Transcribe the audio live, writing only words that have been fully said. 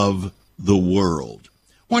of the world.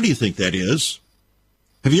 Why do you think that is?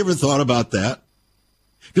 Have you ever thought about that?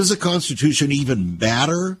 Does the Constitution even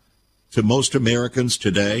matter to most Americans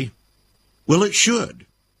today? Well, it should.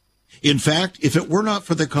 In fact, if it were not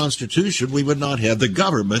for the Constitution, we would not have the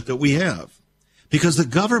government that we have. Because the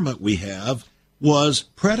government we have was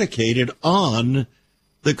predicated on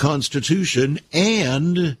the Constitution,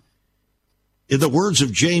 and in the words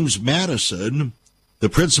of James Madison, the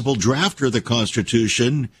principal drafter of the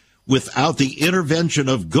Constitution, without the intervention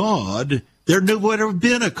of God, there never would have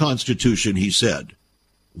been a Constitution, he said.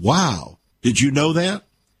 Wow. Did you know that?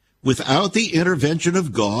 Without the intervention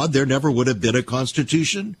of God, there never would have been a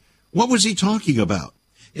Constitution? What was he talking about?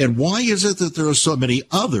 And why is it that there are so many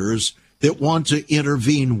others that want to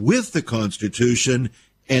intervene with the Constitution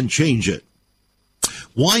and change it?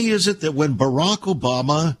 Why is it that when Barack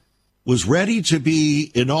Obama was ready to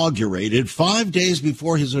be inaugurated, 5 days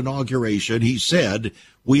before his inauguration, he said,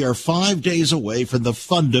 we are 5 days away from the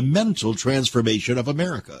fundamental transformation of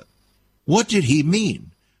America? What did he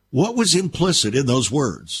mean? What was implicit in those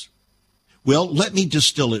words? Well, let me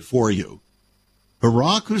distill it for you.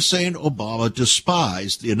 Barack Hussein Obama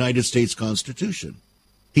despised the United States Constitution.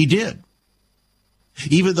 He did.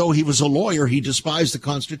 Even though he was a lawyer, he despised the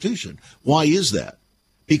Constitution. Why is that?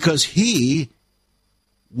 Because he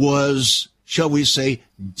was, shall we say,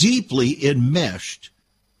 deeply enmeshed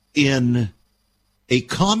in a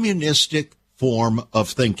communistic form of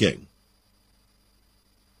thinking.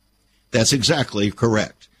 That's exactly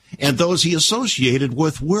correct. And those he associated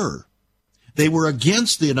with were. They were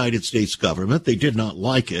against the United States government. They did not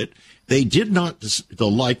like it. They did not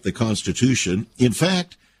like the Constitution. In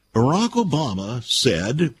fact, Barack Obama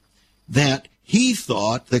said that he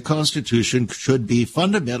thought the Constitution should be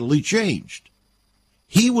fundamentally changed.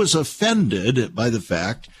 He was offended by the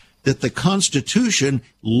fact that the Constitution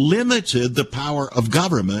limited the power of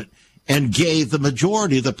government and gave the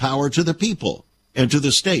majority of the power to the people and to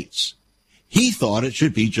the states. He thought it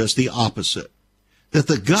should be just the opposite, that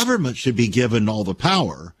the government should be given all the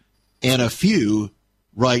power and a few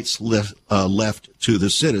rights left to the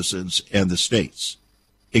citizens and the states.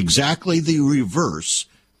 Exactly the reverse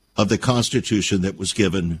of the Constitution that was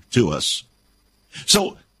given to us.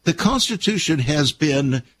 So the Constitution has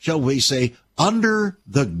been, shall we say, under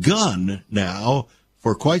the gun now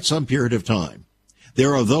for quite some period of time.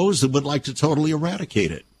 There are those that would like to totally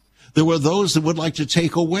eradicate it. There were those that would like to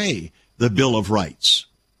take away the Bill of Rights.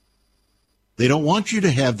 They don't want you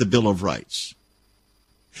to have the Bill of Rights.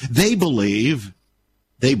 They believe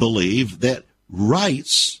that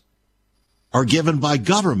rights are given by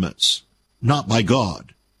governments, not by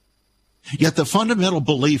God. Yet the fundamental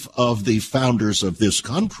belief of the founders of this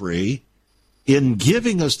country in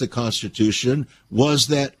giving us the Constitution was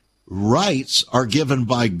that rights are given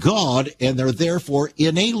by God and they're therefore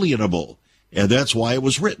inalienable. And that's why it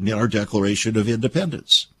was written in our Declaration of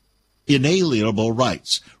Independence. Inalienable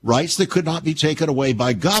rights, rights that could not be taken away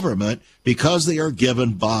by government because they are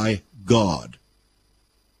given by God.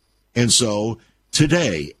 And so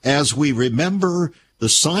today, as we remember the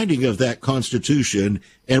signing of that Constitution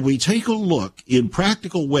and we take a look in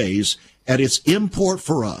practical ways at its import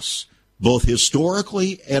for us, both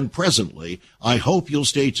historically and presently, I hope you'll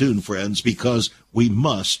stay tuned, friends, because we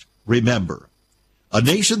must remember. A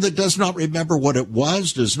nation that does not remember what it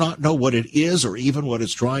was, does not know what it is, or even what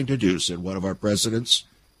it's trying to do, said one of our presidents,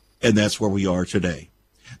 and that's where we are today.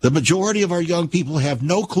 The majority of our young people have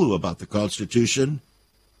no clue about the Constitution,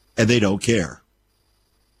 and they don't care.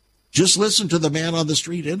 Just listen to the man on the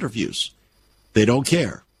street interviews. They don't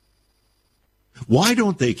care. Why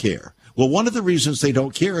don't they care? Well, one of the reasons they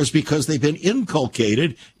don't care is because they've been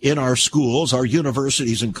inculcated in our schools, our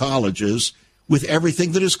universities and colleges with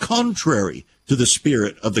everything that is contrary to the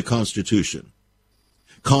spirit of the Constitution,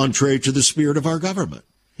 contrary to the spirit of our government,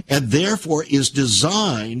 and therefore is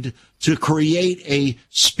designed to create a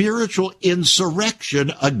spiritual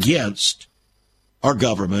insurrection against our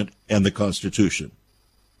government and the Constitution.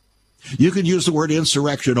 You can use the word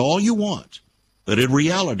insurrection all you want, but in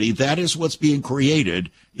reality, that is what's being created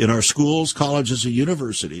in our schools, colleges, and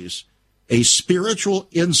universities, a spiritual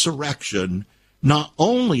insurrection, not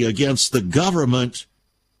only against the government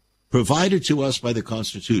provided to us by the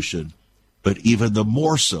Constitution, but even the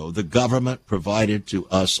more so, the government provided to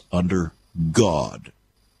us under God.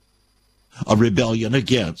 A rebellion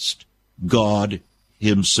against God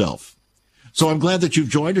himself. So I'm glad that you've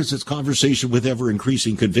joined us. It's Conversation with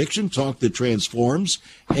Ever-Increasing Conviction, talk that transforms.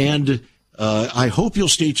 And I hope you'll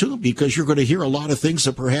stay tuned because you're going to hear a lot of things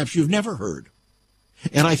that perhaps you've never heard.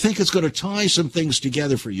 And I think it's going to tie some things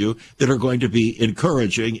together for you that are going to be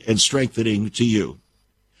encouraging and strengthening to you.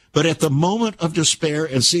 But at the moment of despair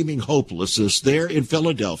and seeming hopelessness there in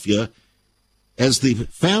Philadelphia, as the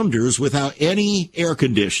founders, without any air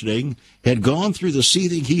conditioning, had gone through the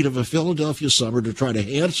seething heat of a Philadelphia summer to try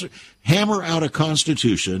to hammer out a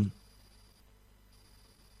constitution,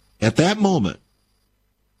 at that moment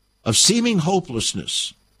of seeming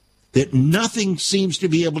hopelessness, that nothing seems to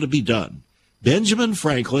be able to be done, Benjamin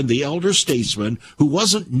Franklin, the elder statesman, who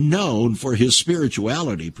wasn't known for his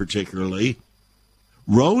spirituality particularly,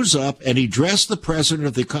 rose up and he addressed the president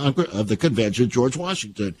of the convention, George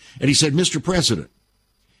Washington, and he said, Mr. President,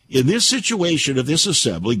 in this situation of this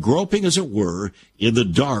assembly, groping, as it were, in the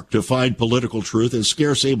dark to find political truth and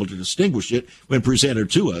scarce able to distinguish it when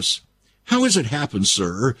presented to us, how has it happened,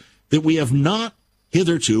 sir, that we have not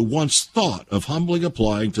hitherto once thought of humbly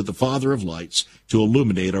applying to the Father of lights to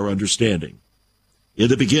illuminate our understanding? In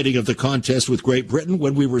the beginning of the contest with Great Britain,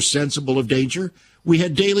 when we were sensible of danger, we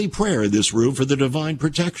had daily prayer in this room for the divine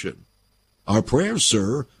protection. Our prayers,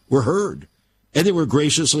 sir, were heard, and they were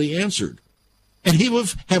graciously answered. And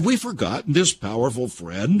have we forgotten this powerful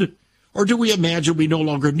friend, or do we imagine we no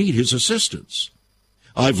longer need his assistance?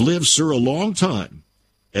 I've lived, sir, a long time,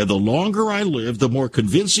 and the longer I live, the more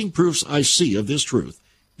convincing proofs I see of this truth,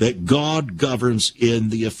 that God governs in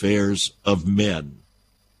the affairs of men.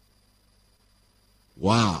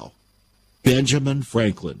 Wow. Benjamin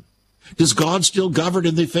Franklin. Does God still govern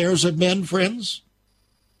in the affairs of men, friends?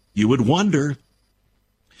 You would wonder.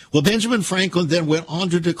 Well, Benjamin Franklin then went on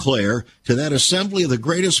to declare to that assembly of the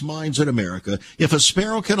greatest minds in America, if a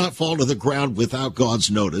sparrow cannot fall to the ground without God's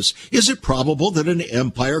notice, is it probable that an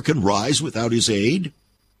empire can rise without his aid?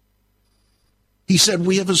 He said,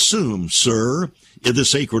 we have assumed, sir, in the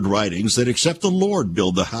sacred writings, that except the Lord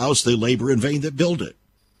build the house, they labor in vain that build it.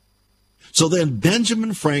 So then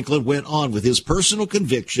Benjamin Franklin went on with his personal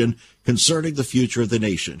conviction concerning the future of the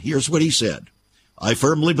nation. Here's what he said. I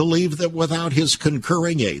firmly believe that without his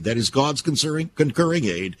concurring aid, that is God's concurring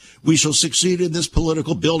aid, we shall succeed in this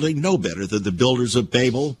political building no better than the builders of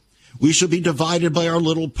Babel. We shall be divided by our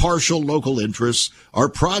little partial local interests. Our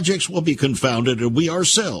projects will be confounded, and we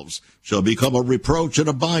ourselves shall become a reproach and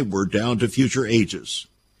a byword down to future ages.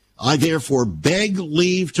 I therefore beg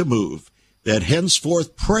leave to move that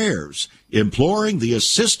henceforth prayers imploring the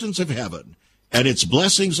assistance of heaven and its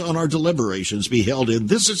blessings on our deliberations be held in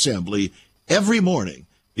this assembly every morning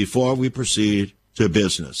before we proceed to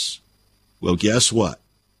business. Well, guess what?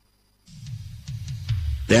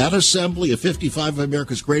 That assembly of 55 of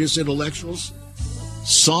America's greatest intellectuals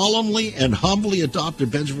solemnly and humbly adopted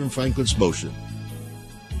Benjamin Franklin's motion,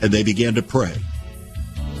 and they began to pray.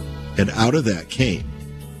 And out of that came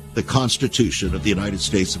the Constitution of the United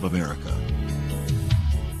States of America.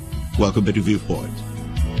 Welcome to Viewpoint.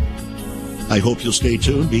 I hope you'll stay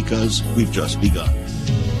tuned because we've just begun.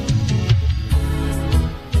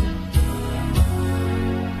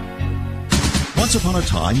 Once upon a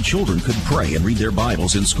time, children could pray and read their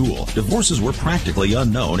Bibles in school. Divorces were practically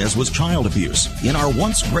unknown, as was child abuse. In our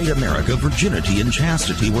once great America, virginity and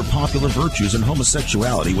chastity were popular virtues and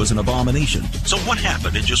homosexuality was an abomination. So what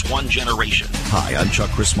happened in just one generation? Hi, I'm Chuck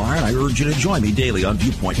Crismier, and I urge you to join me daily on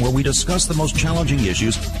Viewpoint, where we discuss the most challenging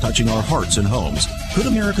issues touching our hearts and homes. Could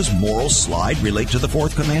America's moral slide relate to the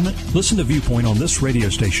Fourth Commandment? Listen to Viewpoint on this radio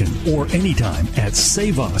station or anytime at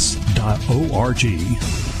saveus.org.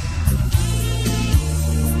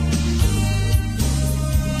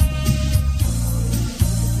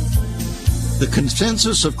 The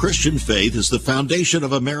consensus of Christian faith is the foundation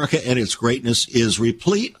of America, and its greatness is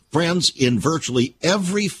replete, friends, in virtually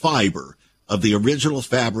every fiber of the original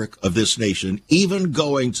fabric of this nation, even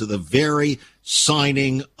going to the very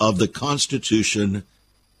signing of the Constitution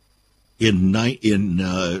in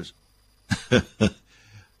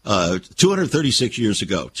 236 years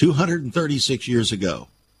ago. 236 years ago.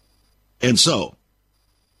 And so,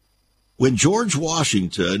 when George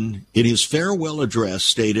Washington, in his farewell address,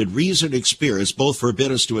 stated, reason and experience both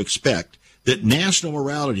forbid us to expect that national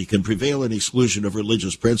morality can prevail in the exclusion of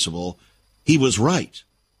religious principle, he was right.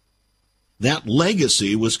 That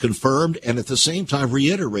legacy was confirmed and at the same time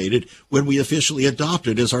reiterated when we officially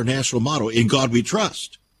adopted as our national motto, in God we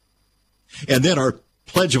trust. And then our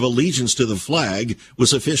Pledge of Allegiance to the flag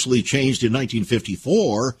was officially changed in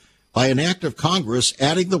 1954 by an act of Congress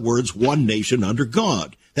adding the words, one nation under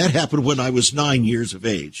God. That happened when I was 9 years of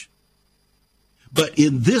age. But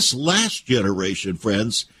in this last generation,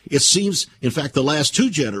 friends, it seems, in fact, the last two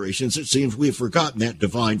generations, it seems we've forgotten that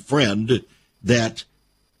divine friend that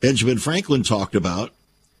Benjamin Franklin talked about,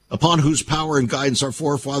 upon whose power and guidance our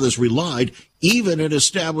forefathers relied, even in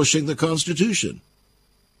establishing the Constitution.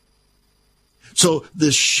 So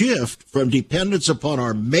this shift from dependence upon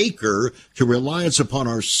our Maker to reliance upon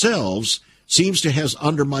ourselves seems to have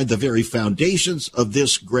undermined the very foundations of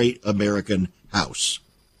this great American house.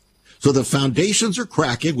 So the foundations are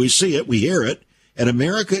cracking. We see it, we hear it, and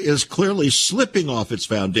America is clearly slipping off its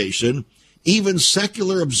foundation. Even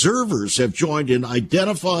secular observers have joined in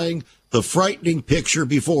identifying the frightening picture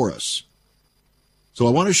before us. So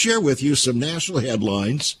I want to share with you some national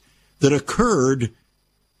headlines that occurred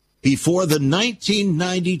before the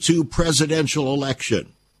 1992 presidential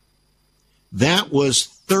election. That was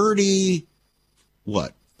 32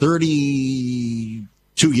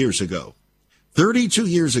 years ago. 32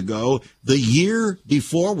 years ago, the year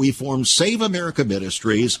before we formed Save America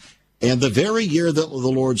Ministries, and the very year that the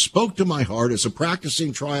Lord spoke to my heart as a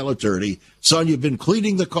practicing trial attorney, son, you've been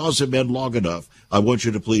pleading the cause of men long enough. I want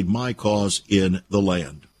you to plead my cause in the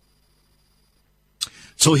land.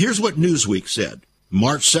 So here's what Newsweek said,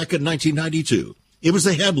 March 2nd, 1992. It was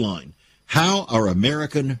the headline, How Our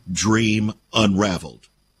American Dream Unraveled.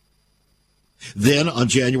 Then on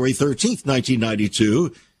January 13th,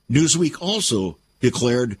 1992, Newsweek also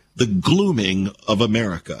declared the glooming of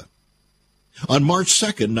America. On March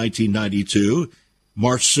 2nd, 1992,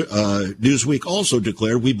 Newsweek also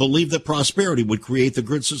declared we believed that prosperity would create the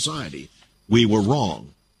good society. We were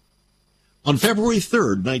wrong. On February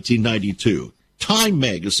 3rd, 1992, Time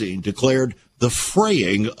magazine declared the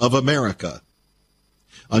fraying of America.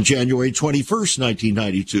 On January 21st,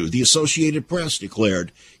 1992, the Associated Press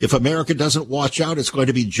declared if America doesn't watch out, it's going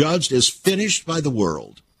to be judged as finished by the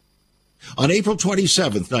world. On April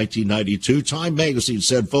 27th, 1992, Time magazine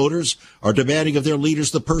said voters are demanding of their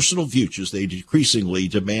leaders the personal futures they decreasingly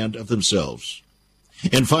demand of themselves.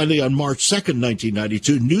 And finally, on March 2nd,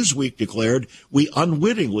 1992, Newsweek declared we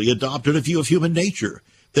unwittingly adopted a view of human nature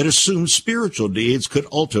that assumed spiritual needs could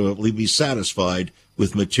ultimately be satisfied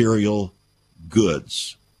with material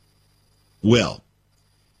goods. Well,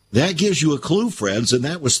 that gives you a clue, friends, and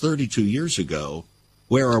that was 32 years ago.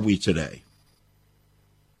 Where are we today?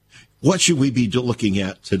 What should we be looking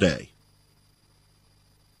at today?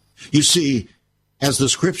 You see, as the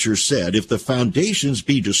scripture said, if the foundations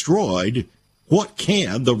be destroyed, what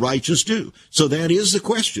can the righteous do? So that is the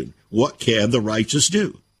question. What can the righteous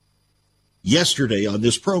do? Yesterday on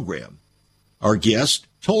this program, our guest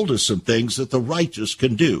told us some things that the righteous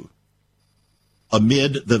can do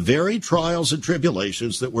amid the very trials and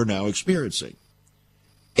tribulations that we're now experiencing.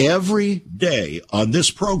 Every day on this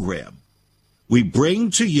program, we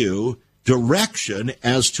bring to you direction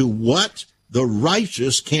as to what the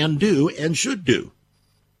righteous can do and should do.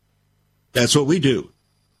 That's what we do.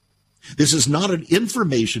 This is not an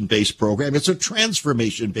information-based program. It's a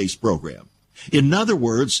transformation-based program. In other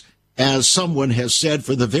words, as someone has said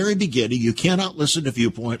from the very beginning, you cannot listen to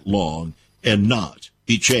Viewpoint long and not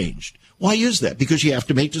be changed. Why is that? Because you have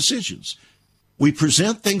to make decisions. We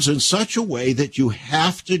present things in such a way that you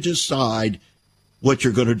have to decide what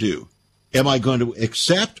you're going to do. Am I going to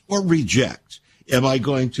accept or reject? Am I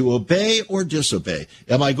going to obey or disobey?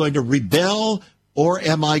 Am I going to rebel or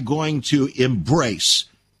am I going to embrace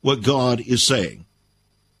what God is saying?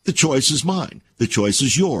 The choice is mine. The choice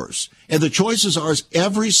is yours. And the choice is ours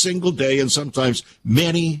every single day and sometimes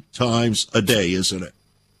many times a day, isn't it?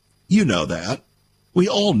 You know that. We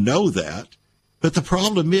all know that. But the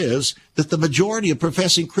problem is that the majority of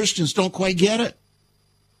professing Christians don't quite get it.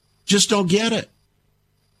 Just don't get it.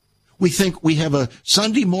 We think we have a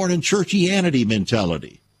Sunday morning churchianity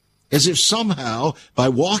mentality, as if somehow by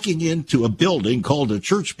walking into a building called a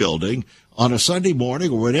church building on a Sunday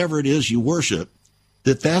morning or whatever it is you worship,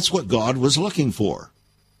 that's what God was looking for.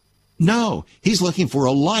 No, he's looking for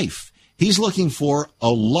a life. He's looking for a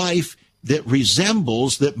life that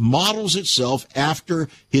resembles, that models itself after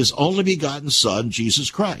his only begotten Son, Jesus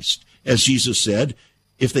Christ. As Jesus said,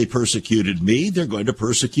 if they persecuted me, they're going to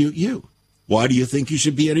persecute you. Why do you think you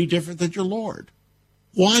should be any different than your Lord?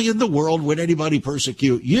 Why in the world would anybody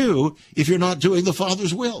persecute you if you're not doing the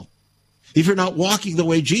Father's will? If you're not walking the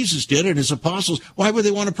way Jesus did and his apostles, why would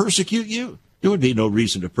they want to persecute you? There would be no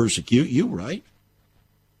reason to persecute you, right?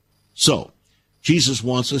 So, Jesus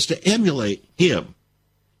wants us to emulate him.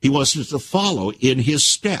 He wants us to follow in his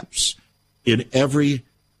steps in every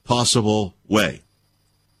possible way.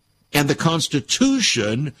 And the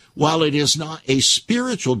Constitution, while it is not a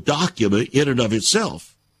spiritual document in and of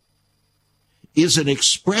itself, is an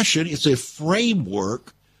expression, it's a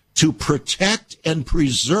framework to protect and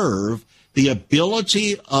preserve the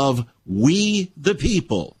ability of we, the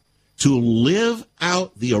people, to live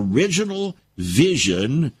out the original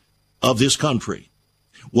vision of this country.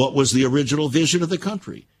 What was the original vision of the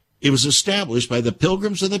country? It was established by the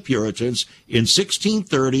Pilgrims and the Puritans in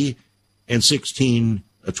 1630 and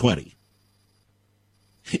 1620.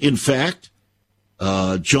 In fact,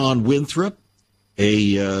 John Winthrop,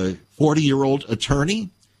 a 40-year-old attorney,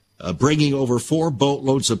 bringing over 4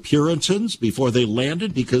 boatloads of Puritans before they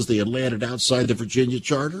landed because they had landed outside the Virginia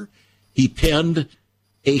Charter, he penned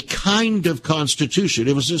a kind of constitution.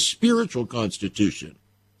 It was a spiritual constitution.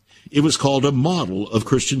 It was called a model of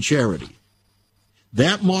Christian charity.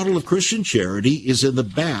 That model of Christian charity is in the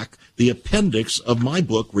back, the appendix of my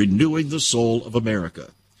book, Renewing the Soul of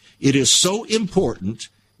America. It is so important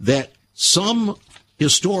that some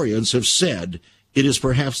historians have said it is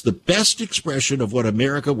perhaps the best expression of what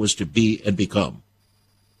America was to be and become.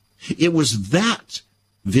 It was that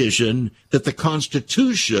vision that the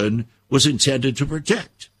Constitution was intended to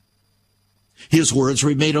protect. His words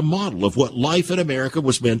remain a model of what life in America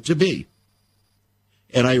was meant to be.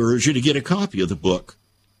 And I urge you to get a copy of the book,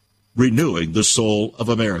 Renewing the Soul of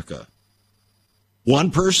America.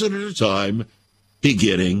 One person at a time,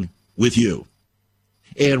 beginning with you.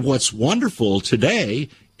 And what's wonderful today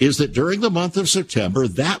is that during the month of September,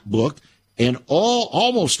 that book and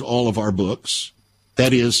almost all of our books,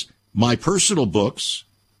 that is, my personal books,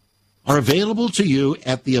 are available to you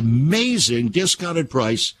at the amazing discounted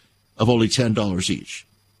price of only $10 each.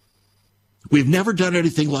 We've never done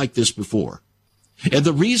anything like this before. And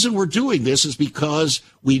the reason we're doing this is because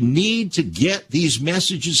we need to get these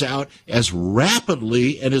messages out as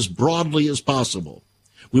rapidly and as broadly as possible.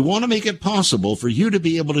 We want to make it possible for you to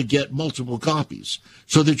be able to get multiple copies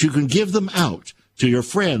so that you can give them out to your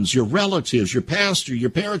friends, your relatives, your pastor,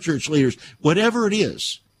 your parachurch leaders, whatever it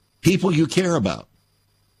is, people you care about.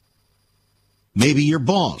 Maybe your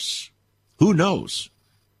boss. Who knows?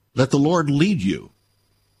 Let the Lord lead you.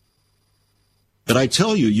 But I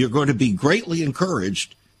tell you, you're going to be greatly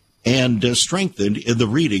encouraged and strengthened in the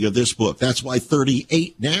reading of this book. That's why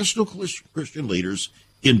 38 national Christian leaders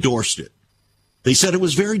endorsed it. They said it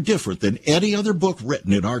was very different than any other book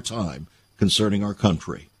written in our time concerning our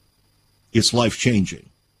country. It's life-changing.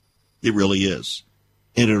 It really is.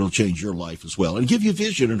 And it'll change your life as well and give you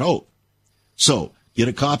vision and hope. So get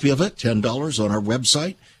a copy of it, $10 on our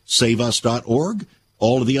website, saveus.org.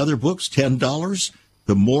 All of the other books, $10.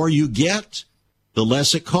 The more you get, the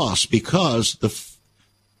less it costs, because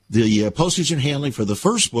the postage and handling for the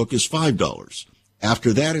first book is $5.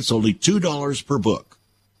 After that, it's only $2 per book.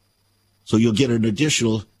 So you'll get an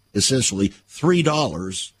additional, essentially,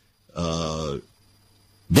 $3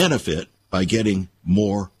 benefit by getting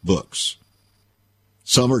more books.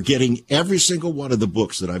 Some are getting every single one of the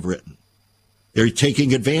books that I've written. They're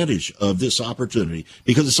taking advantage of this opportunity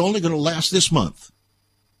because it's only going to last this month.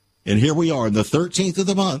 And here we are on the 13th of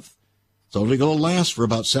the month. It's only going to last for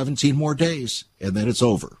about 17 more days, and then it's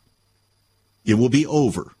over. It will be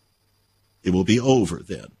over. It will be over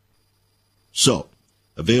then. So,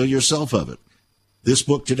 avail yourself of it. This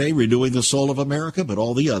book today, Renewing the Soul of America, but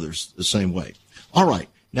all the others the same way. All right,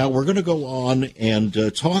 now we're going to go on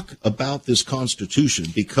and talk about this Constitution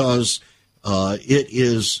because it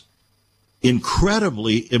is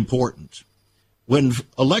incredibly important. When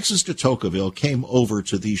Alexis de Tocqueville came over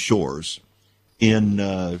to these shores in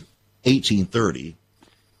 1830,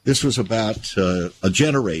 this was about a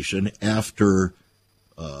generation after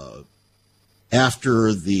the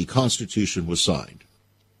Constitution was signed,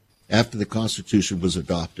 after the Constitution was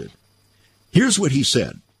adopted. Here's what he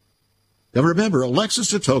said. Now remember, Alexis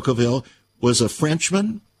de Tocqueville was a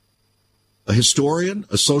Frenchman, a historian,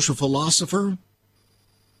 a social philosopher,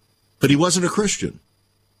 but he wasn't a Christian.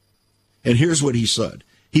 And here's what he said.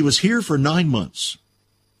 He was here for 9 months.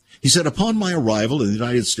 He said, upon my arrival in the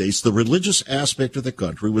United States, the religious aspect of the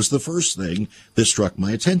country was the first thing that struck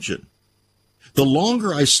my attention. The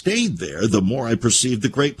longer I stayed there, the more I perceived the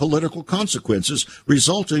great political consequences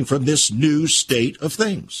resulting from this new state of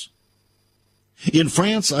things. In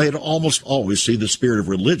France, I had almost always seen the spirit of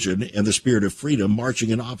religion and the spirit of freedom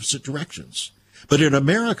marching in opposite directions. But in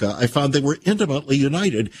America, I found they were intimately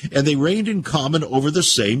united, and they reigned in common over the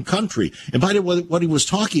same country. And by the way, what he was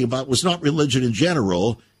talking about was not religion in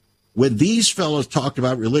general. When these fellows talked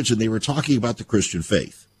about religion, they were talking about the Christian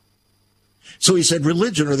faith. So he said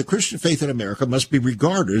religion, or the Christian faith in America, must be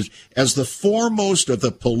regarded as the foremost of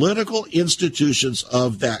the political institutions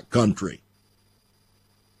of that country.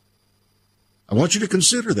 I want you to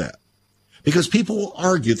consider that, because people will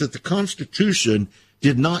argue that the Constitution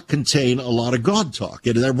did not contain a lot of God talk.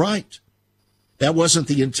 And they're right. That wasn't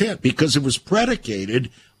the intent, because it was predicated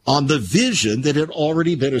on the vision that had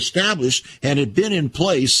already been established and had been in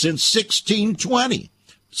place since 1620.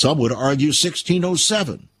 Some would argue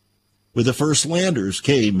 1607, where the first landers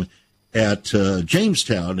came at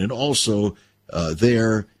Jamestown and also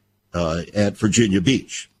there at Virginia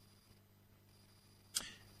Beach.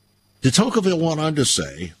 De Tocqueville went on to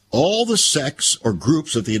say, all the sects or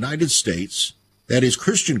groups of the United States, that is,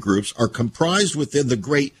 Christian groups, are comprised within the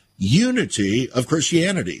great unity of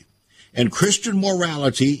Christianity, and Christian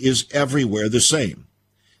morality is everywhere the same.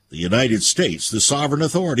 The United States, the sovereign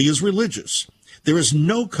authority, is religious. There is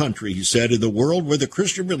no country, he said, in the world where the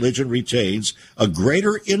Christian religion retains a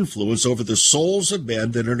greater influence over the souls of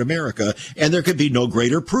men than in America, and there can be no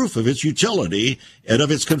greater proof of its utility and of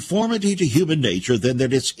its conformity to human nature than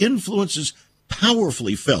that its influence is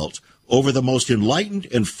powerfully felt over the most enlightened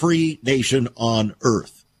and free nation on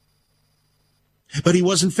earth. But he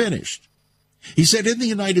wasn't finished. He said, in the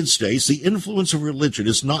United States, the influence of religion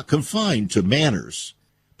is not confined to manners,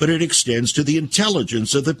 but it extends to the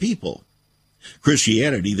intelligence of the people.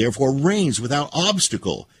 Christianity, therefore, reigns without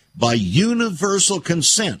obstacle by universal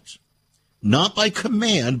consent, not by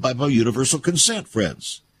command, but by universal consent,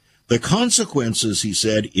 friends. The consequences, he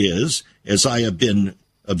said, is, as I have been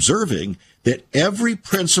observing, that every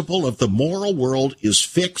principle of the moral world is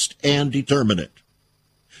fixed and determinate.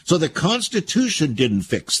 So the Constitution didn't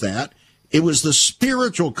fix that. It was the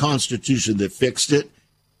spiritual Constitution that fixed it,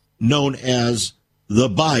 known as the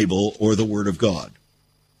Bible or the Word of God.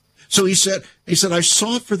 So he said, I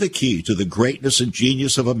sought for the key to the greatness and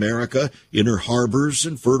genius of America in her harbors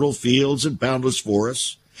and fertile fields and boundless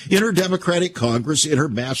forests, in her democratic Congress, in her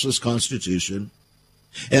matchless Constitution.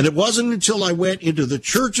 And it wasn't until I went into the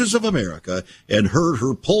churches of America and heard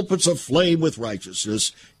her pulpits aflame with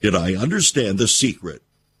righteousness did I understand the secret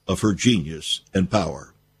of her genius and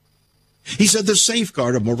power. He said the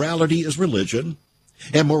safeguard of morality is religion,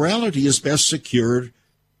 and morality is best secured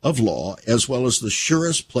of law as well as the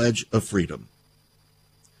surest pledge of freedom.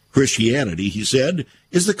 Christianity, he said,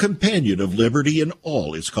 is the companion of liberty in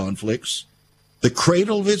all its conflicts, the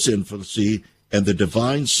cradle of its infancy, and the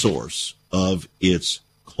divine source of its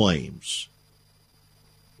claims.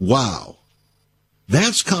 Wow.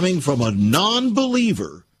 That's coming from a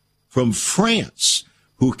non-believer from France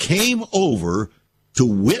who came over to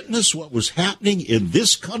witness what was happening in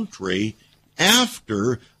this country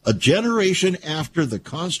after a generation after the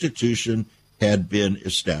Constitution had been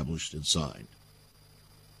established and signed.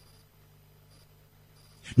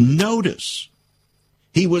 Notice,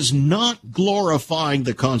 he was not glorifying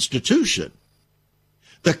the Constitution.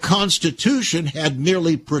 The Constitution had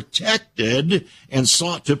merely protected and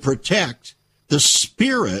sought to protect the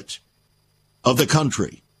spirit of the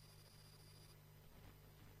country.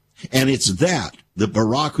 And it's that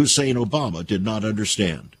Barack Hussein Obama did not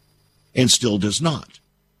understand and still does not.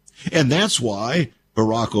 And that's why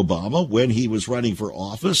Barack Obama, when he was running for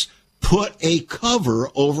office, put a cover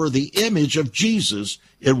over the image of Jesus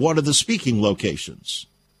in one of the speaking locations.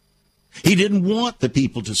 He didn't want the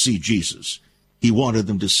people to see Jesus. He wanted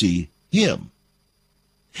them to see him.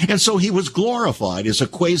 And so he was glorified as a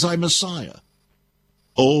quasi-Messiah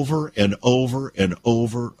over and over and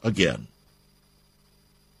over again.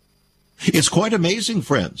 It's quite amazing,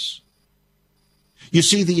 friends. You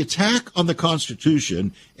see, the attack on the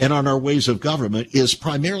Constitution and on our ways of government is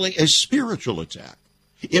primarily a spiritual attack.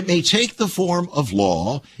 It may take the form of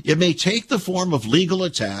law. It may take the form of legal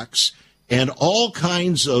attacks and all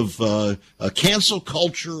kinds of cancel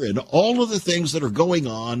culture and all of the things that are going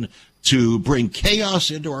on to bring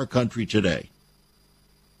chaos into our country today.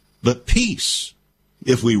 But peace,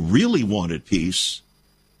 if we really wanted peace,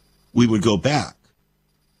 we would go back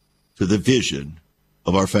to the vision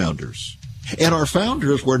of our founders. And our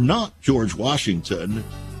founders were not George Washington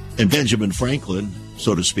and Benjamin Franklin,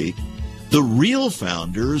 so to speak. The real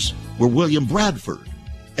founders were William Bradford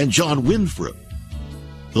and John Winthrop,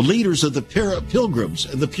 the leaders of the Pilgrims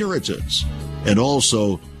and the Puritans, and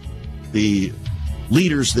also the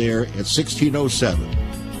leaders there at 1607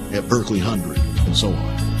 at Berkeley 100 and so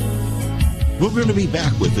on. We're going to be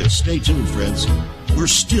back with this. Stay tuned, friends. We're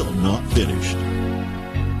still not finished.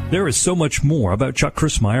 There is so much more about Chuck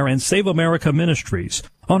Crismier and Save America Ministries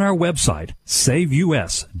on our website,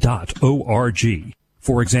 saveus.org.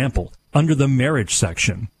 For example, under the marriage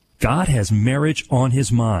section, God has marriage on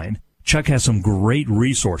his mind. Chuck has some great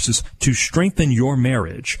resources to strengthen your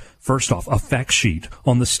marriage. First off, a fact sheet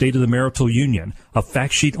on the state of the marital union, a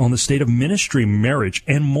fact sheet on the state of ministry, marriage,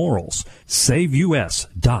 and morals. SaveUS.org.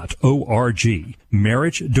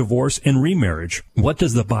 Marriage, divorce, and remarriage. What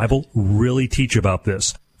does the Bible really teach about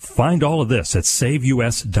this? Find all of this at SaveUS.org.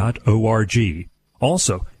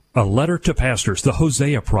 Also, a letter to pastors, the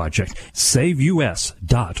Hosea Project, SaveUS.org,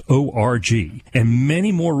 and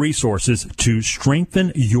many more resources to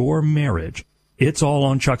strengthen your marriage. It's all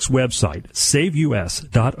on Chuck's website,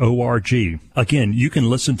 SaveUS.org. Again, you can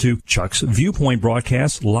listen to Chuck's Viewpoint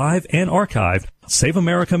broadcast live and archived Save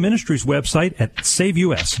America Ministries website at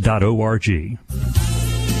saveus.org.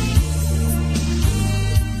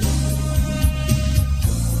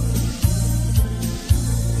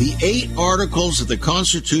 The 8 articles of the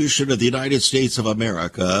Constitution of the United States of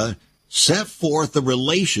America set forth the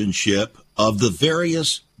relationship of the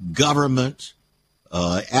various government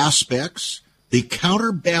aspects, the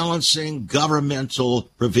counterbalancing governmental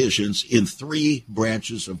provisions in 3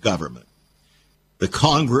 branches of government: the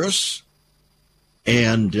Congress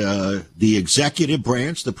and the executive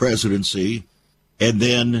branch, the presidency, and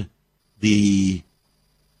then the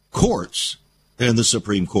courts and the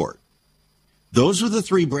Supreme Court. Those were the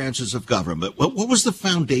 3 branches of government. What was the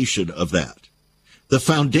foundation of that? The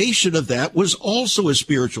foundation of that was also a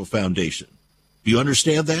spiritual foundation. Do you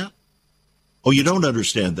understand that? Oh, you don't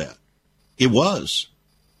understand that. It was.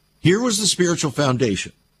 Here was the spiritual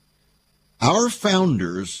foundation. Our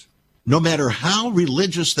founders, no matter how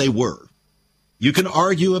religious they were, you can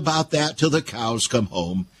argue about that till the cows come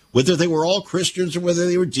home, whether they were all Christians or whether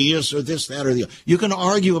they were deists or this, that, or the other. You can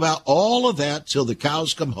argue about all of that till the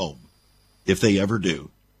cows come home, if they ever do.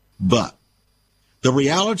 But the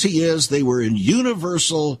reality is they were in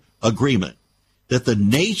universal agreement that the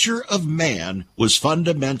nature of man was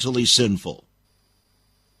fundamentally sinful.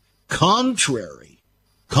 Contrary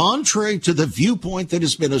to the viewpoint that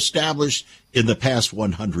has been established in the past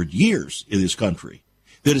 100 years in this country,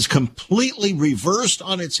 that has completely reversed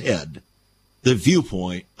on its head the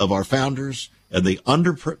viewpoint of our founders and the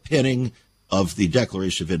underpinning of the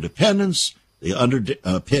Declaration of Independence, the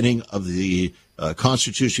underpinning of the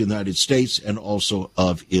Constitution of the United States, and also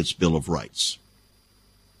of its Bill of Rights.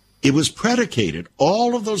 It was predicated,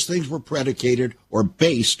 all of those things were predicated or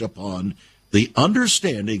based upon the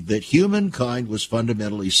understanding that humankind was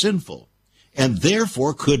fundamentally sinful and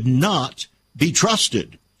therefore could not be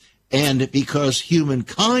trusted. And because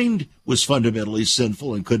humankind was fundamentally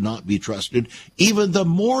sinful and could not be trusted, even the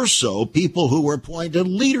more so, people who were appointed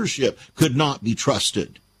leadership could not be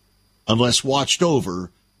trusted unless watched over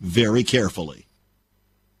very carefully.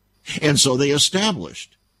 And so they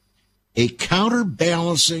established a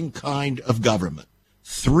counterbalancing kind of government.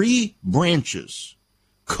 3 branches,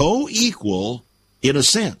 co-equal in a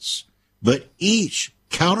sense, but each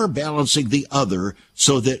counterbalancing the other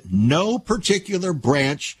so that no particular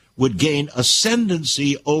branch would gain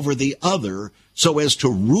ascendancy over the other so as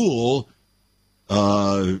to rule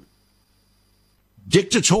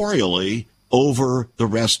dictatorially over the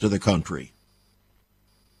rest of the country.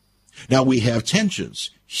 Now we have tensions,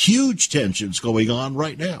 huge tensions going on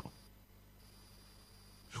right now.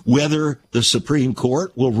 Whether the Supreme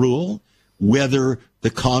Court will rule, whether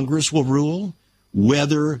the Congress will rule,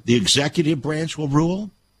 whether the executive branch will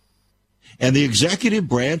rule. And the executive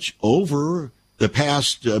branch over the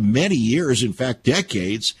past many years, in fact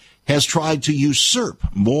decades, has tried to usurp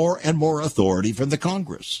more and more authority from the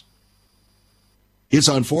Congress. It's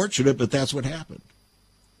unfortunate, but that's what happened.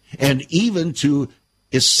 And even to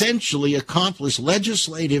essentially accomplish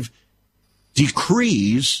legislative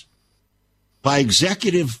decrees by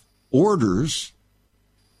executive orders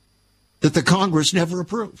that the Congress never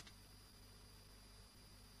approved.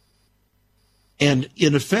 And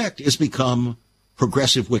in effect, it's become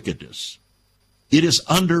progressive wickedness. It is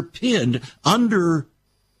undermined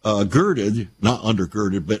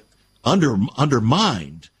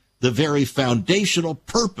the very foundational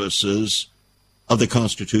purposes of the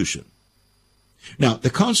Constitution. Now, the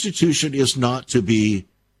Constitution is not to be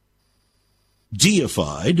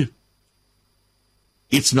deified.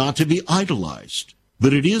 It's not to be idolized,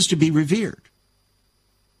 but it is to be revered.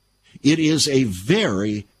 It is a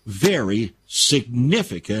very, very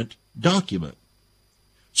significant document.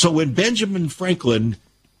 So when Benjamin Franklin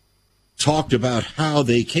talked about how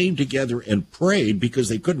they came together and prayed because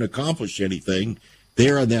they couldn't accomplish anything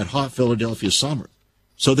there in that hot Philadelphia summer.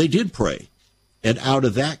 So they did pray, and out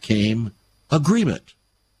of that came agreement.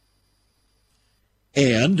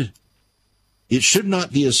 And it should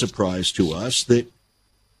not be a surprise to us that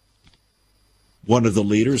one of the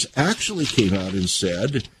leaders actually came out and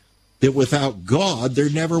said that without God, there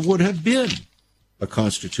never would have been a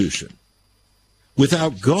Constitution.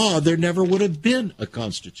 Without God, there never would have been a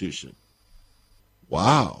Constitution.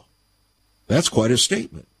 Wow, that's quite a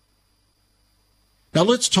statement. Now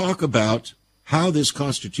let's talk about how this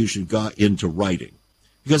Constitution got into writing,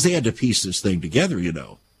 because they had to piece this thing together, you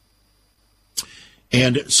know.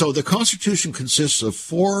 And so the Constitution consists of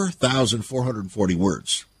 4,440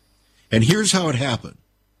 words. And here's how it happened.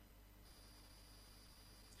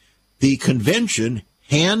 The convention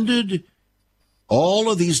handed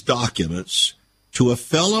all of these documents to a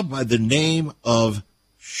fellow by the name of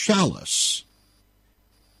Challis.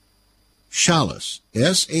 Shallus,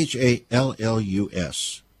 S-H-A-L-L-U-S.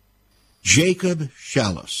 Jacob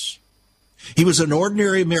Shallus. He was an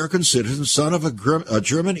ordinary American citizen, son of a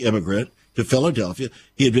German immigrant to Philadelphia.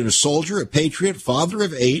 He had been a soldier, a patriot, father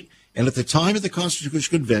of 8, and at the time of the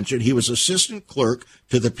Constitutional Convention, he was assistant clerk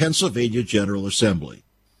to the Pennsylvania General Assembly.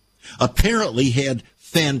 Apparently he had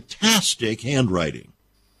fantastic handwriting.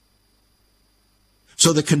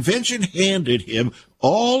 So the convention handed him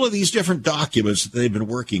all of these different documents that they'd been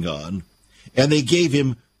working on, and they gave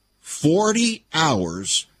him 40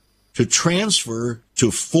 hours to transfer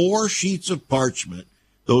to 4 sheets of parchment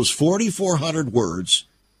those 4,400 words,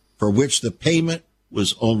 for which the payment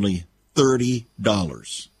was only $30.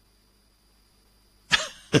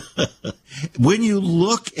 When you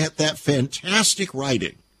look at that fantastic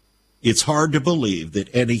writing, it's hard to believe that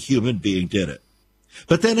any human being did it.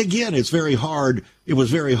 But then again, it was very hard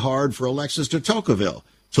for Alexis de Tocqueville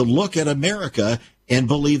to look at America and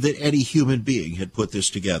believe that any human being had put this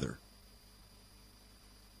together.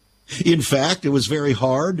 In fact, it was very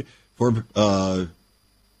hard for,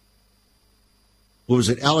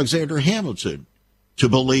 Alexander Hamilton to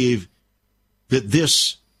believe that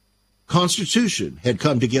this Constitution had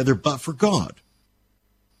come together but for God.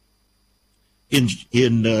 In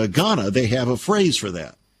Ghana, they have a phrase for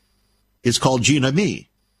that. It's called Jinami,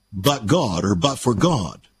 but God, or but for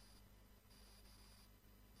God.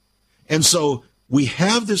 And so we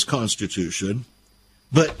have this Constitution,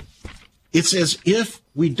 but it's as if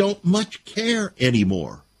we don't much care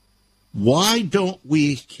anymore. Why don't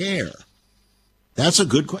we care? That's a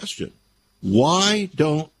good question. Why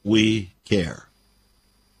don't we care?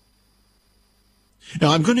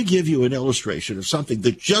 Now, I'm going to give you an illustration of something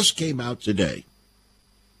that just came out today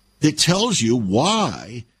that tells you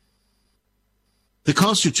why the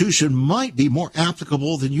Constitution might be more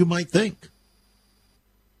applicable than you might think.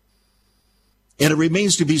 And it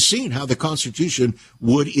remains to be seen how the Constitution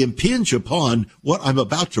would impinge upon what I'm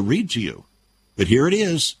about to read to you. But here it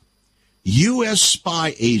is. U.S.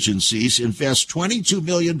 spy agencies invest $22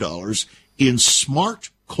 million in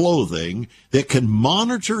smart clothing that can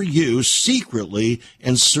monitor you secretly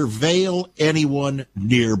and surveil anyone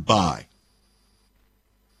nearby.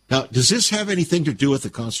 Now, does this have anything to do with the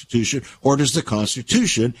Constitution, or does the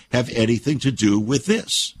Constitution have anything to do with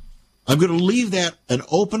this? I'm going to leave that an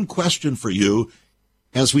open question for you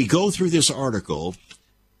as we go through this article,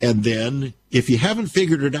 and then if you haven't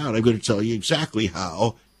figured it out, I'm going to tell you exactly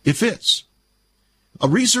how it fits. A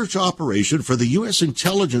research operation for the U.S.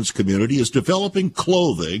 intelligence community is developing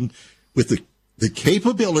clothing with the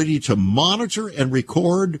capability to monitor and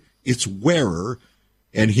record its wearer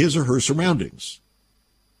and his or her surroundings.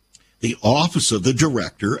 The Office of the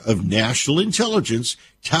Director of National Intelligence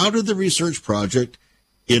touted the research project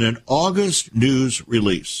in an August news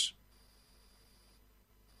release.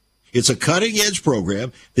 It's a cutting-edge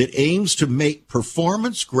program that aims to make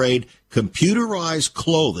performance-grade computerized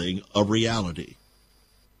clothing a reality.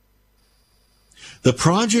 The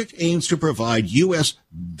project aims to provide U.S.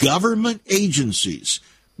 government agencies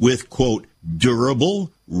with, quote,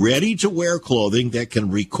 durable, ready-to-wear clothing that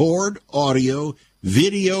can record audio,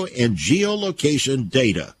 video, and geolocation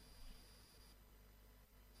data.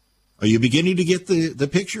 Are you beginning to get the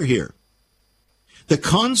picture here? The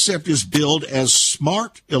concept is billed as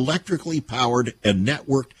smart, electrically powered and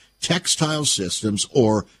networked textile systems,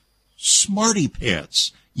 or smarty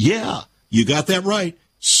pants. Yeah, you got that right.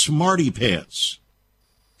 Smarty pants.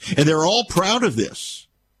 And they're all proud of this.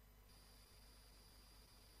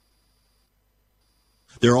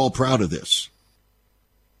 They're all proud of this.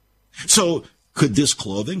 So, could this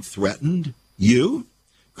clothing threaten you?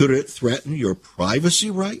 Could it threaten your privacy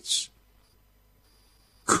rights?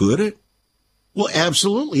 Could it? Well,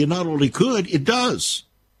 absolutely. And not only could, it does.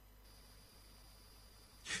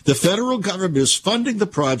 The federal government is funding the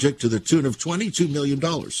project to the tune of $22 million.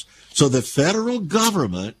 So the federal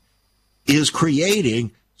government is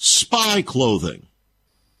creating spy clothing.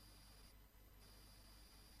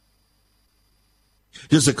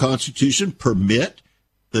 Does the Constitution permit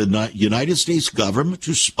the United States government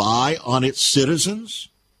to spy on its citizens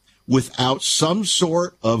without some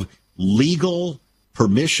sort of legal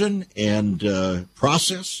permission and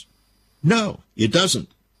process? No, it doesn't.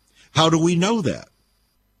 How do we know that?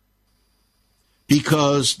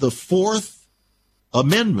 Because the Fourth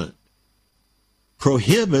Amendment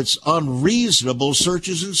prohibits unreasonable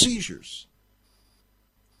searches and seizures.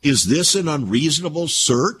 Is this an unreasonable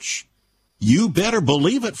search? You better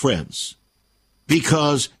believe it, friends,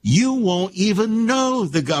 because you won't even know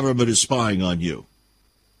the government is spying on you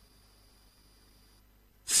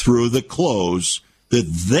through the clothes that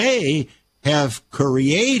they have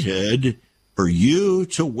created for you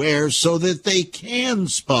to wear so that they can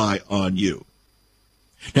spy on you.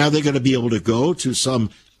 Now, they're going to be able to go to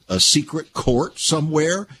a secret court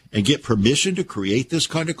somewhere and get permission to create this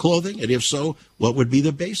kind of clothing? And if so, what would be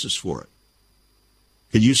the basis for it?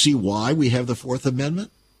 Can you see why we have the Fourth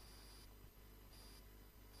Amendment?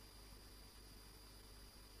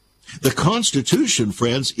 The Constitution,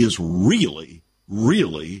 friends, is really,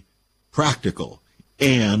 really practical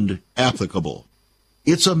and applicable.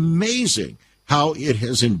 It's amazing how it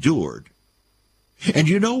has endured. And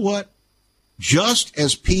you know what? Just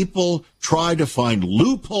as people try to find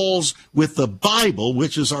loopholes with the Bible,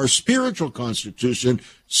 which is our spiritual constitution,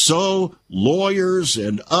 so lawyers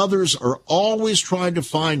and others are always trying to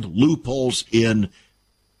find loopholes in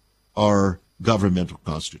our governmental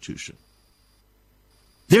constitution.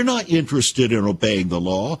 They're not interested in obeying the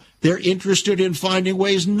law. They're interested in finding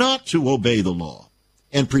ways not to obey the law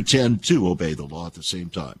and pretend to obey the law at the same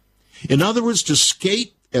time. In other words, to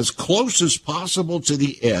skate as close as possible to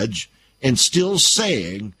the edge and still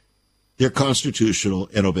saying they're constitutional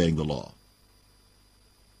and obeying the law.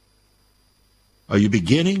 Are you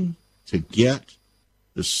beginning to get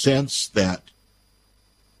the sense that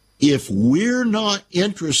if we're not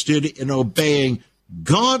interested in obeying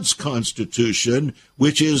God's Constitution,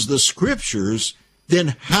 which is the Scriptures,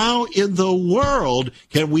 then how in the world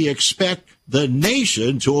can we expect the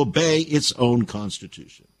nation to obey its own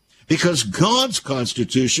Constitution? Because God's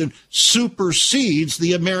Constitution supersedes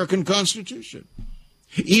the American Constitution.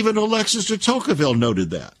 Even Alexis de Tocqueville noted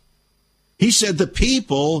that. He said the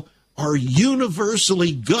people are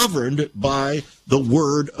universally governed by the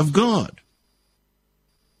Word of God.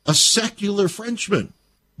 A secular Frenchman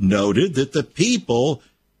noted that the people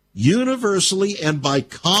universally and by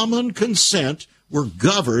common consent were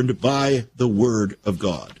governed by the Word of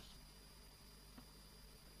God.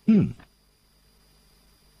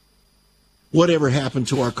 Whatever happened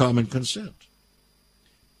to our common consent?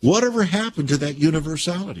 Whatever happened to that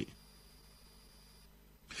universality?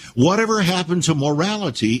 Whatever happened to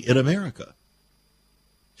morality in America?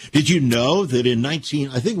 Did you know that in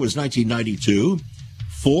 1992,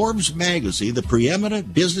 Forbes magazine, the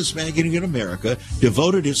preeminent business magazine in America,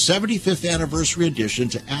 devoted its 75th anniversary edition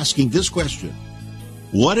to asking this question: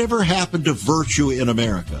 whatever happened to virtue in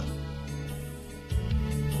America?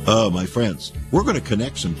 Oh, my friends, we're going to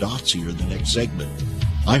connect some dots here in the next segment.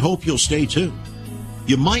 I hope you'll stay tuned.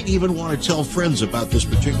 You might even want to tell friends about this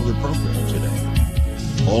particular program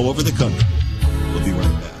today. All over the country. We'll be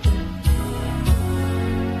right back.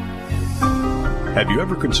 Have you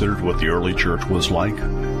ever considered what the early church was like?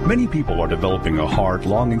 Many people are developing a heart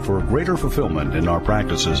longing for a greater fulfillment in our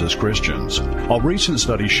practices as Christians. A recent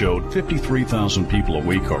study showed 53,000 people a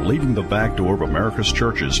week are leaving the back door of America's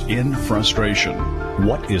churches in frustration.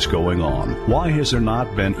 What is going on? Why has there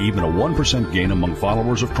not been even a 1% gain among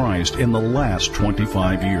followers of Christ in the last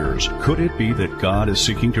 25 years? Could it be that God is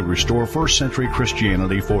seeking to restore first century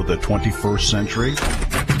Christianity for the 21st century?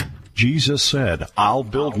 Jesus said, "I'll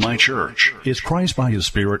build my church." Is Christ by His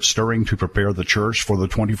Spirit stirring to prepare the church for the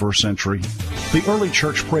 21st century? The early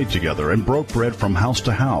church prayed together and broke bread from house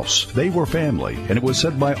to house. They were family, and it was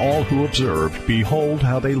said by all who observed, "Behold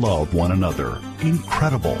how they love one another."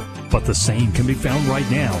 Incredible. But the same can be found right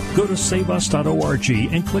now. Go to saveus.org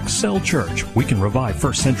and click Cell Church. We can revive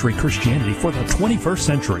first century Christianity for the 21st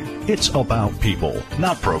century. It's about people,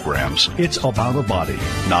 not programs. It's about a body,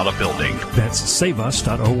 not a building. That's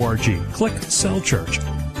saveus.org. Click Cell Church.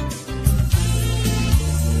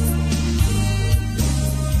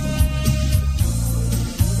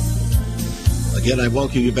 Again, I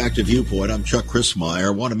welcome you back to Viewpoint. I'm Chuck Crismier. I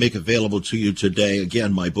want to make available to you today,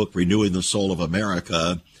 again, my book, Renewing the Soul of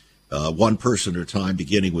America, one person at a time,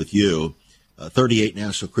 beginning with you. 38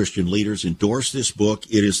 national Christian leaders endorse this book.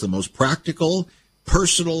 It is the most practical,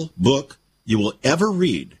 personal book you will ever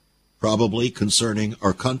read, probably, concerning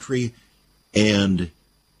our country and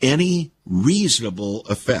any reasonable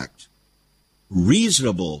effect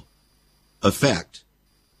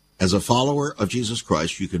as a follower of Jesus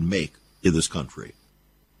Christ you can make in this country.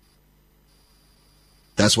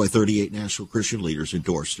 That's why 38 national Christian leaders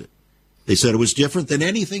endorsed it. They said it was different than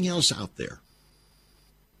anything else out there.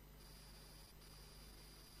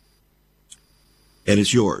 And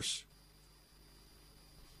it's yours.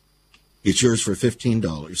 It's yours for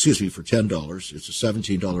 $10. It's a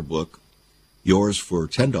 $17 book. Yours for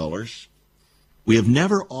 $10. We have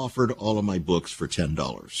never offered all of my books for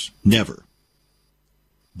 $10. Never.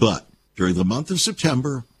 But during the month of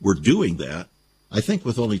September, we're doing that. I think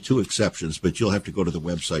with only 2 exceptions, but you'll have to go to the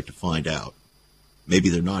website to find out. Maybe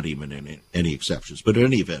there are not even any exceptions. But in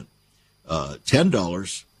any event,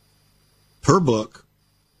 $10 per book,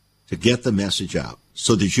 to get the message out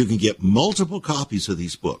so that you can get multiple copies of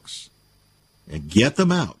these books and get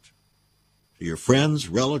them out to your friends,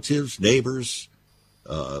 relatives, neighbors,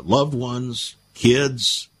 loved ones,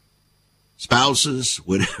 kids, spouses,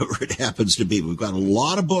 whatever it happens to be. We've got a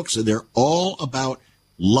lot of books, and they're all about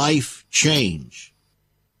life change.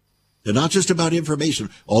 They're not just about information,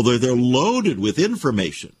 although they're loaded with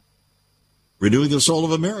information. Renewing the Soul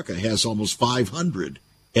of America has almost 500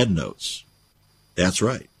 endnotes. That's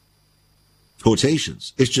right.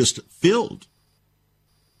 Quotations. It's just filled.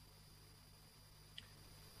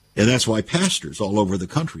 And that's why pastors all over the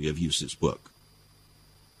country have used this book.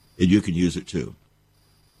 And you can use it too.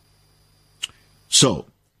 So,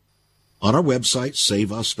 on our website,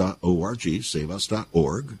 saveus.org,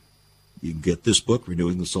 saveus.org, you can get this book,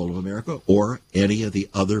 Renewing the Soul of America, or any of the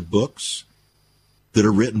other books that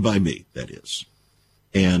are written by me, that is.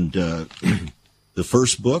 And the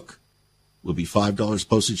first book will be $5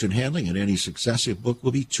 postage and handling, and any successive book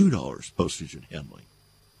will be $2 postage and handling.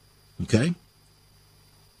 Okay?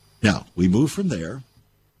 Now, we move from there,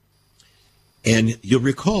 and you'll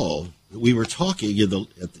recall that we were talking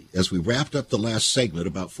as we wrapped up the last segment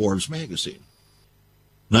about Forbes magazine,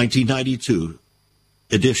 1992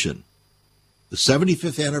 edition, the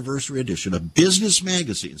 75th anniversary edition of Business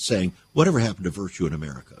Magazine, saying, whatever happened to virtue in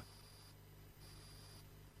America?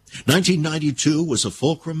 1992 was a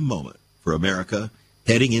fulcrum moment for America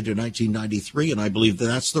heading into 1993, and I believe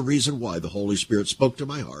that's the reason why the Holy Spirit spoke to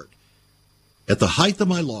my heart at the height of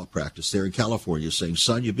my law practice there in California, saying,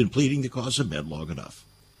 son, you've been pleading the cause of men long enough.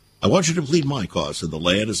 I want you to plead my cause in the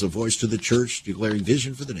land as a voice to the church, declaring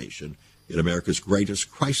vision for the nation in America's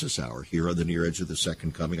greatest crisis hour here on the near edge of the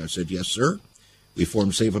second coming. I said, yes, sir. We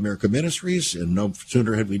formed Save America Ministries, and no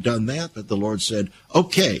sooner had we done that, but the Lord said,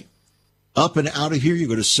 okay, up and out of here, you're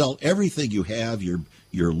going to sell everything you have,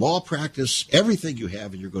 your law practice, everything you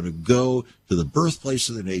have, and you're going to go to the birthplace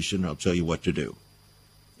of the nation, and I'll tell you what to do.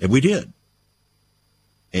 And we did.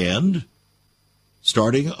 And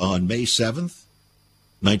starting on May 7th,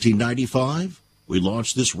 1995, we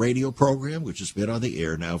launched this radio program, which has been on the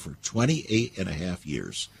air now for 28 and a half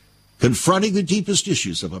years, confronting the deepest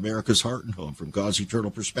issues of America's heart and home from God's eternal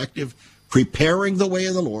perspective, preparing the way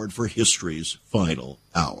of the Lord for history's final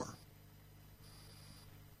hour.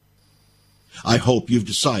 I hope you've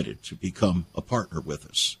decided to become a partner with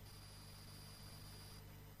us.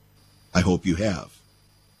 I hope you have.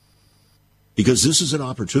 Because this is an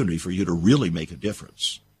opportunity for you to really make a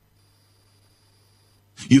difference.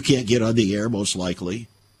 You can't get on the air, most likely.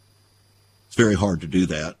 It's very hard to do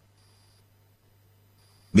that.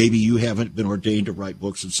 Maybe you haven't been ordained to write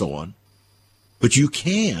books and so on. But you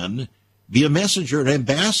can be a messenger, an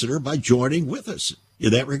ambassador, by joining with us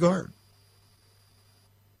in that regard.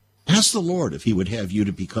 Ask the Lord if he would have you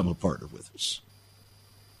to become a partner with us.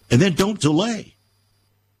 And then don't delay.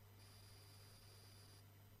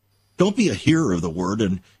 Don't be a hearer of the word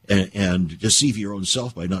and deceive your own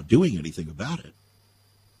self by not doing anything about it.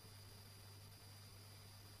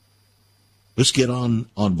 Let's get on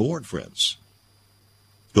board, friends.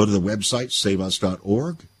 Go to the website,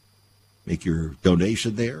 saveus.org. Make your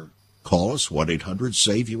donation there. Call us,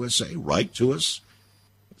 1-800-SAVE-USA. Write to us.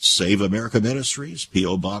 Save America Ministries,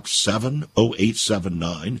 P.O. Box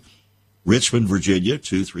 70879, Richmond, Virginia,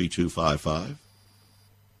 23255.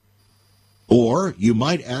 Or you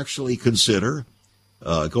might actually consider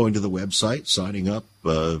going to the website, signing up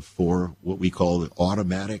for what we call the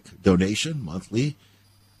automatic donation monthly.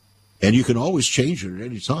 And you can always change it at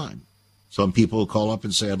any time. Some people call up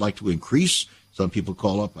and say, I'd like to increase. Some people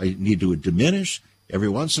call up, I need to diminish. Every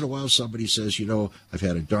once in a while, somebody says, I've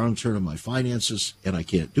had a downturn in my finances, and I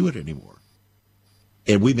can't do it anymore.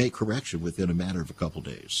 And we make correction within a matter of a couple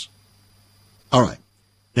days. All right.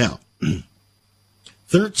 Now,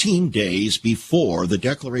 13 days before the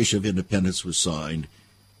Declaration of Independence was signed,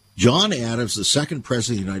 John Adams, the second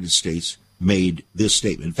president of the United States, made this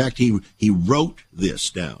statement. In fact, he wrote this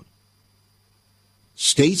down.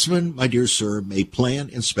 Statesmen, my dear sir, may plan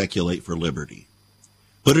and speculate for liberty,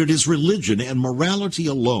 but it is religion and morality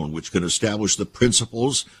alone which can establish the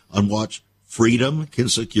principles on which freedom can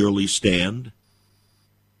securely stand.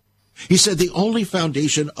 He said the only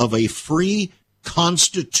foundation of a free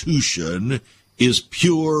constitution is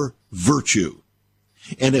pure virtue.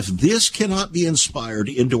 And if this cannot be inspired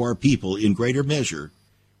into our people in greater measure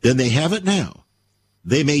than they have it now,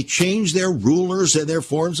 they may change their rulers and their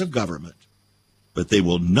forms of government, but they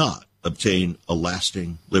will not obtain a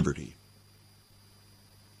lasting liberty.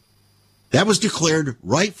 That was declared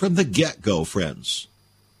right from the get-go, friends.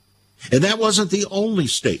 And that wasn't the only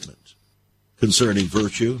statement concerning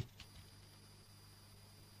virtue.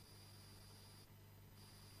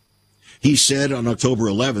 He said on October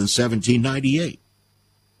 11, 1798,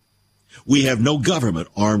 "We have no government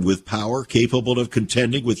armed with power, capable of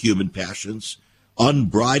contending with human passions,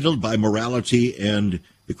 unbridled by morality and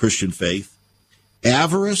the Christian faith.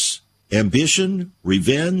 Avarice, ambition,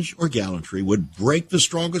 revenge, or gallantry would break the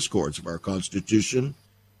strongest cords of our Constitution,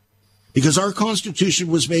 because our Constitution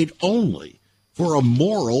was made only for a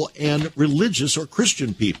moral and religious or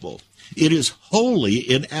Christian people. It is wholly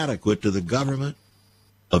inadequate to the government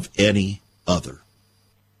of any other."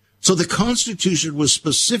 So the Constitution was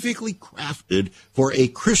specifically crafted for a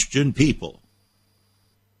Christian people.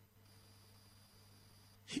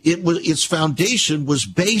 Its foundation was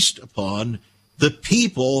based upon the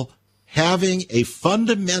people having a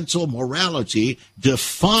fundamental morality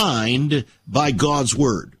defined by God's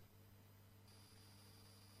word.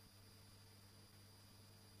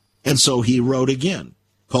 And so he wrote again,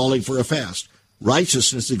 calling for a fast.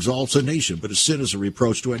 "Righteousness exalts a nation, but a sin is a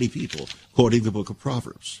reproach to any people," quoting the book of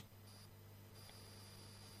Proverbs.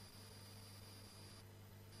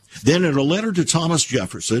 Then in a letter to Thomas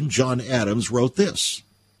Jefferson, John Adams wrote this: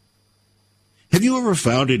 "Have you ever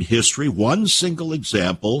found in history one single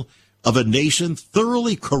example of a nation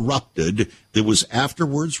thoroughly corrupted that was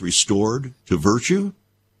afterwards restored to virtue?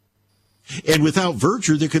 And without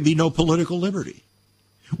virtue, there can be no political liberty.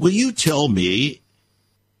 Will you tell me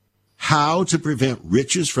how to prevent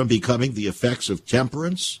riches from becoming the effects of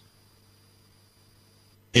temperance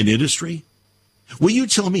and industry? Will you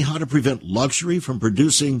tell me how to prevent luxury from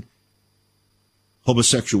producing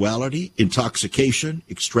homosexuality, intoxication,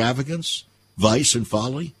 extravagance, vice, and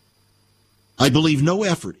folly? I believe no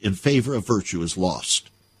effort in favor of virtue is lost,"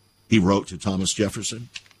 he wrote to Thomas Jefferson.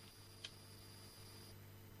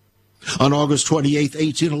 On August 28,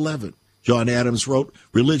 1811, John Adams wrote,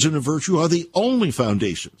 "Religion and virtue are the only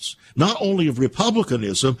foundations, not only of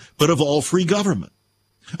republicanism, but of all free government,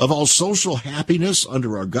 of all social happiness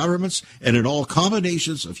under our governments, and in all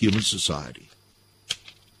combinations of human society."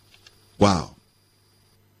 Wow.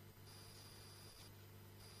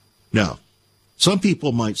 Now, some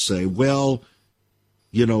people might say, well,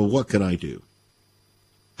 what can I do?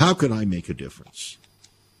 How can I make a difference?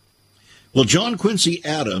 Well, John Quincy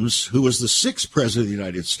Adams, who was the 6th president of the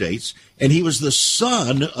United States, and he was the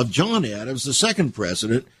son of John Adams, the 2nd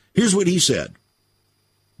president, here's what he said: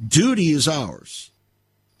 "Duty is ours.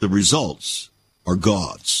 The results are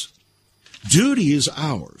God's." Duty is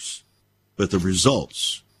ours, but the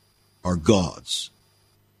results are God's.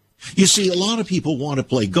 You see, a lot of people want to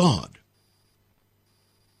play God.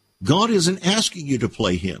 God isn't asking you to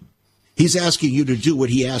play him. He's asking you to do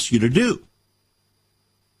what he asks you to do.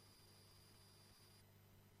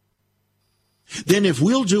 Then if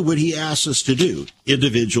we'll do what he asks us to do,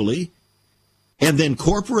 individually and then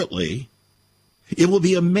corporately, it will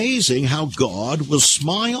be amazing how God will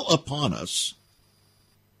smile upon us.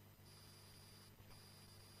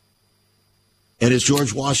 And as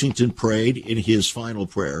George Washington prayed in his final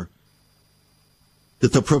prayer,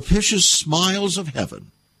 that the propitious smiles of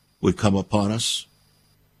heaven would come upon us.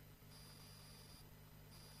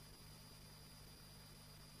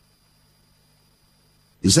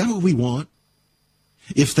 Is that what we want?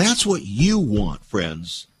 If that's what you want,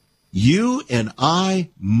 friends, you and I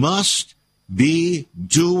must be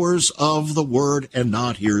doers of the word and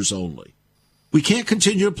not hearers only. We can't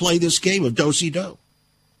continue to play this game of do-si-do.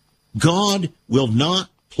 God will not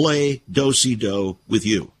play do-si-do with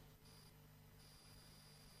you.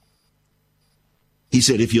 He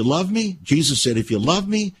said, if you love me, Jesus said, if you love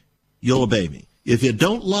me, you'll obey me. If you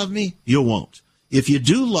don't love me, you won't. If you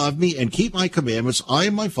do love me and keep my commandments, I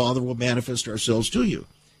and my Father will manifest ourselves to you.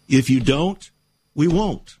 If you don't, we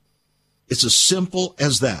won't. It's as simple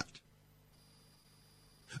as that.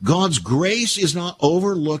 God's grace is not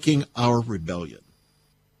overlooking our rebellion,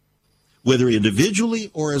 whether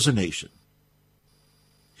individually or as a nation.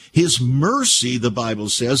 His mercy, the Bible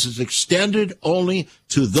says, is extended only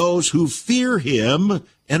to those who fear him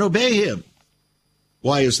and obey him.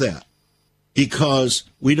 Why is that? Because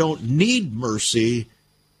we don't need mercy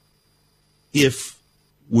if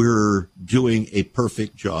we're doing a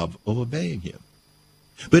perfect job of obeying him.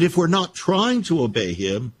 But if we're not trying to obey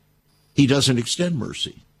him, he doesn't extend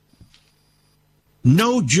mercy.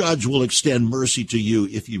 No judge will extend mercy to you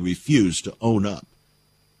if you refuse to own up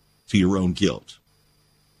to your own guilt.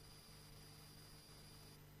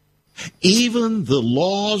 Even the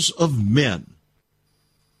laws of men,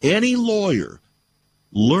 any lawyer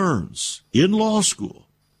learns in law school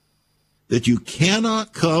that you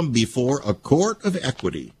cannot come before a court of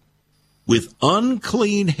equity with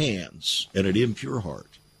unclean hands and an impure heart.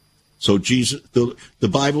 So the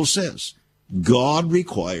Bible says God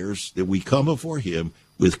requires that we come before him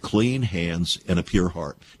with clean hands and a pure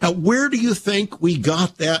heart. Now, where do you think we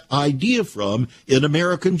got that idea from in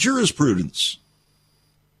American jurisprudence?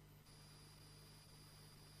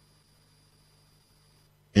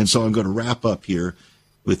 And so I'm going to wrap up here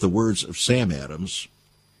with the words of Sam Adams.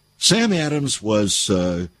 Sam Adams was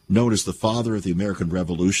known as the father of the American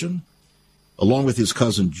Revolution. Along with his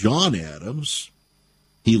cousin John Adams,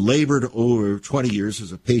 he labored over 20 years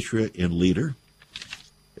as a patriot and leader.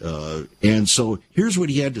 And so here's what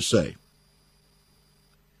he had to say.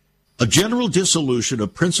 A general dissolution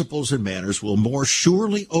of principles and manners will more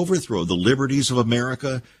surely overthrow the liberties of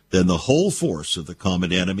America than the whole force of the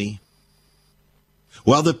common enemy.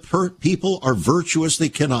 While the people are virtuous, they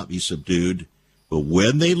cannot be subdued. But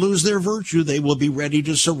when they lose their virtue, they will be ready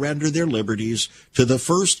to surrender their liberties to the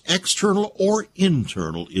first external or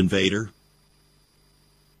internal invader.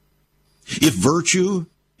 If virtue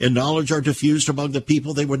and knowledge are diffused among the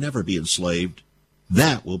people, they will never be enslaved.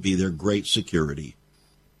 That will be their great security.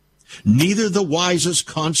 Neither the wisest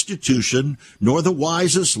constitution nor the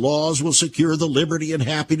wisest laws will secure the liberty and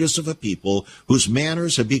happiness of a people whose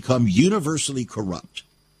manners have become universally corrupt.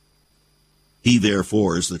 He,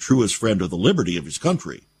 therefore, is the truest friend of the liberty of his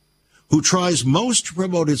country, who tries most to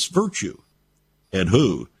promote its virtue, and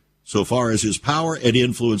who, so far as his power and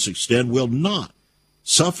influence extend, will not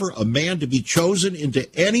suffer a man to be chosen into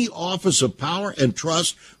any office of power and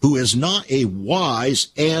trust who is not a wise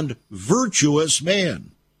and virtuous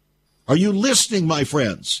man. Are you listening, my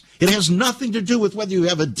friends? It has nothing to do with whether you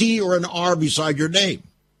have a D or an R beside your name.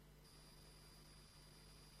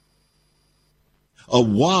 A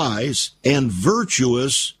wise and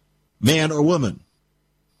virtuous man or woman.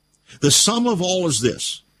 The sum of all is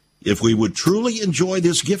this: if we would truly enjoy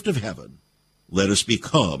this gift of heaven, let us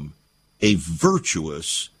become a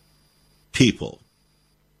virtuous people.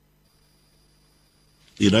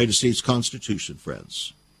 The United States Constitution,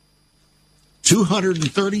 friends.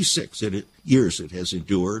 236 years it has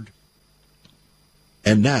endured,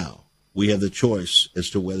 and now we have the choice as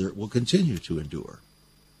to whether it will continue to endure.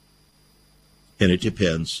 And it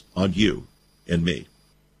depends on you and me.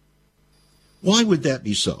 Why would that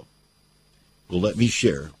be so? Well, let me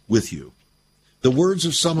share with you the words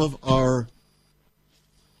of some of our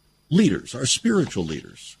leaders, our spiritual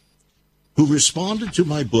leaders, who responded to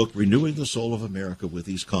my book, Renewing the Soul of America, with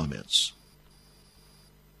these comments.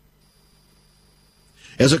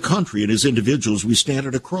 As a country and as individuals, we stand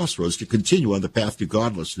at a crossroads to continue on the path to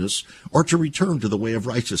godlessness or to return to the way of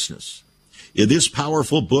righteousness. In this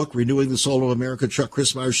powerful book, Renewing the Soul of America, Chuck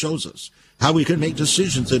Crismier shows us how we can make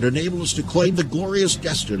decisions that enable us to claim the glorious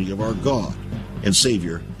destiny of our God and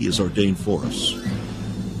Savior He has ordained for us.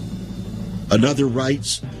 Another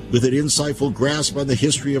writes, with an insightful grasp on the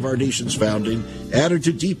history of our nation's founding, added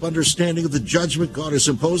to deep understanding of the judgment God has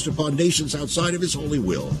imposed upon nations outside of His holy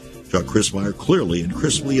will, Chuck Crismier clearly and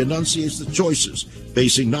crisply enunciates the choices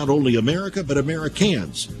facing not only America but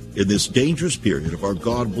Americans in this dangerous period of our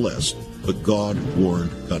God-blessed but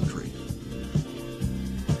God-warned country.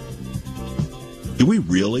 Do we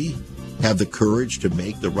really have the courage to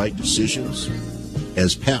make the right decisions,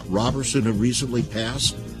 as Pat Robertson, who recently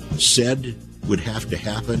passed, said would have to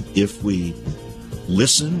happen if we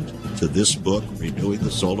listened to this book, Renewing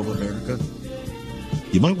the Soul of America?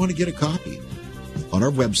 You might want to get a copy on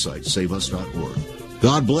our website, saveus.org.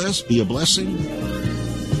 God bless, be a blessing.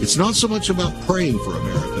 It's not so much about praying for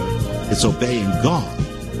America, it's obeying God.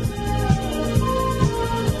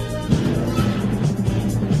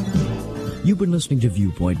 You've been listening to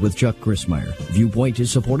Viewpoint with Chuck Crismier. Viewpoint is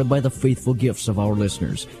supported by the faithful gifts of our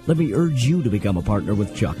listeners. Let me urge you to become a partner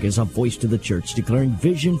with Chuck as a voice to the church declaring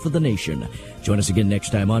vision for the nation. Join us again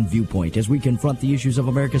next time on Viewpoint as we confront the issues of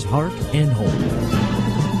America's heart and home.